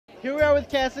Here we are with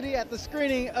Cassidy at the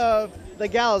screening of The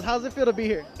Gallows. How's it feel to be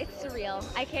here? It's surreal.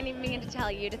 I can't even begin to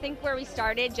tell you. To think where we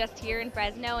started just here in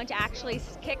Fresno and to actually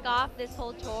kick off this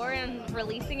whole tour and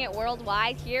releasing it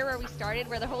worldwide here where we started,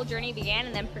 where the whole journey began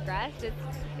and then progressed,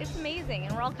 it's amazing.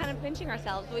 And we're all kind of pinching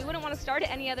ourselves. We wouldn't want to start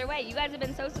it any other way. You guys have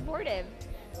been so supportive.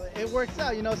 It works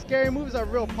out. You know, scary movies are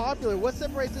real popular. What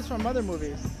separates this from other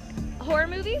movies? Horror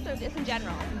movies or just in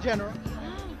general? In general.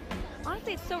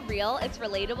 Honestly, it's so real. It's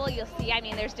relatable. You'll see. I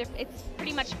mean, it's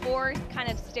pretty much four kind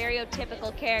of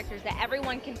stereotypical characters that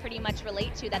everyone can pretty much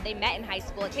relate to that they met in high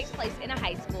school. It takes place in a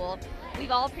high school.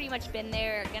 We've all pretty much been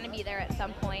there, going to be there at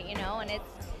some point, you know, and it's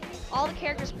all the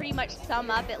characters pretty much sum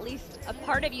up at least a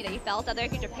part of you that you felt. Other you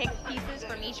get to pick pieces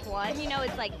from each one. You know,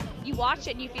 it's like you watch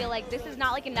it and you feel like this is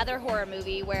not like another horror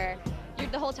movie where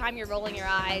the whole time you're rolling your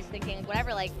eyes thinking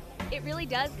whatever, like it really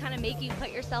does kind of make you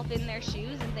put yourself in their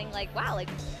shoes and think like, wow, like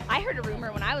I heard a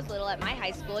rumor when I was little at my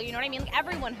high school, you know what I mean? Like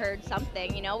everyone heard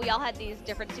something, you know, we all had these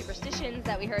different superstitions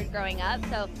that we heard growing up.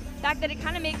 So the fact that it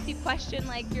kind of makes you question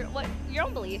like your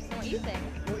own beliefs and what you think.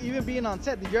 Well, even being on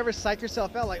set, did you ever psych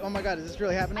yourself out like, oh my God, is this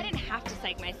really happening? I didn't have to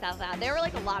psych myself out. There were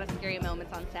like a lot of scary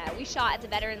moments on set. We shot at the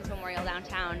Veterans Memorial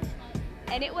downtown.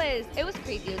 And it was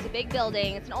crazy. It was a big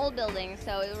building. It's an old building,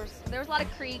 so there was a lot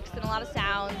of creaks and a lot of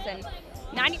sounds. And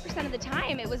 90% of the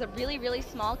time, it was a really, really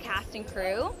small cast and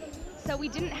crew. So we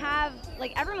didn't have,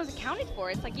 like, everyone was accounted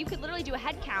for. It's like you could literally do a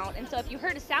head count. And so if you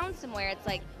heard a sound somewhere, it's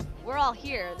like, we're all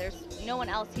here. There's no one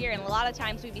else here. And a lot of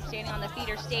times we'd be standing on the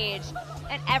theater stage,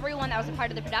 and everyone that was a part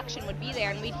of the production would be there,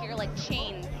 and we'd hear, like,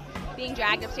 chains being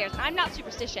dragged upstairs. And I'm not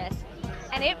superstitious.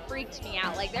 And it freaked me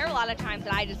out. Like, there were a lot of times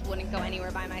that I just wouldn't go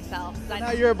anywhere by myself. So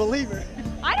now you're a believer.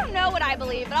 I don't know what I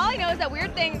believe, but all I know is that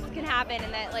weird things can happen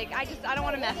and that, like, I don't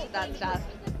want to mess with that stuff.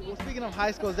 Well, speaking of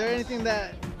high school, is there anything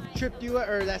that tripped you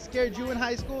or that scared you in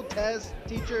high school? Tests,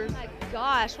 teachers? Oh my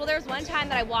gosh. Well, there was one time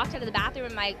that I walked out of the bathroom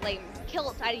in my, like,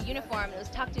 kilt-sided uniform and it was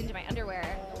tucked into my underwear.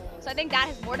 So I think that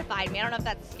has mortified me. I don't know if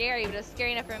that's scary, but it was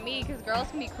scary enough for me because girls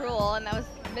can be cruel, and that was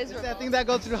miserable. I think that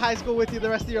goes through high school with you the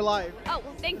rest of your life. Oh,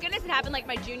 well, thank goodness it happened like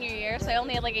my junior year, so I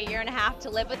only had like a year and a half to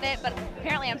live with it, but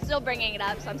apparently I'm still bringing it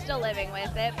up, so I'm still living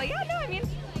with it. But yeah, no, I mean,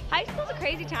 high school's a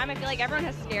crazy time. I feel like everyone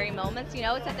has scary moments, you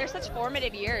know? They're such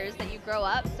formative years that you grow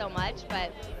up so much,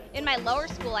 but in my lower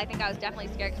school, I think I was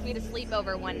definitely scared because we had a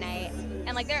sleepover one night.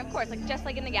 And like there, of course, like just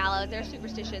like in the Gallows, there are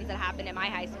superstitions that happened in my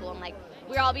high school. And like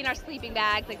we were all being in our sleeping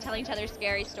bags, like telling each other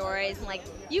scary stories. And like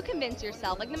you convince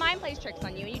yourself, like the mind plays tricks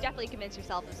on you, and you definitely convince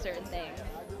yourself of certain things.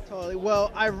 Totally.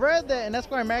 Well, I read that in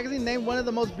Esquire magazine named one of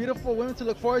the most beautiful women to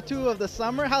look forward to of the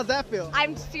summer. How's that feel?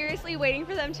 I'm seriously waiting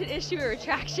for them to issue a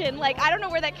retraction. Like, I don't know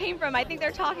where that came from. I think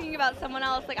they're talking about someone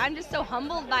else. Like, I'm just so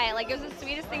humbled by it. Like, it was the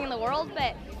sweetest thing in the world.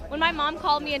 But when my mom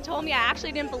called me and told me, I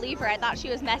actually didn't believe her. I thought she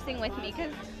was messing with me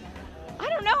because I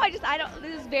don't know.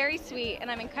 This is very sweet and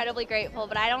I'm incredibly grateful,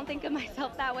 but I don't think of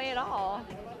myself that way at all.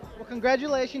 Well,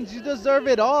 congratulations. You deserve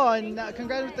it all, and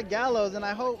congrats with the Gallows, and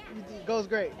I hope it goes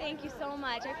great. Thank you so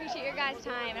much. I appreciate your guys'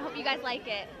 time. I hope you guys like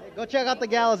it. Go check out the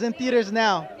Gallows in theaters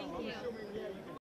now.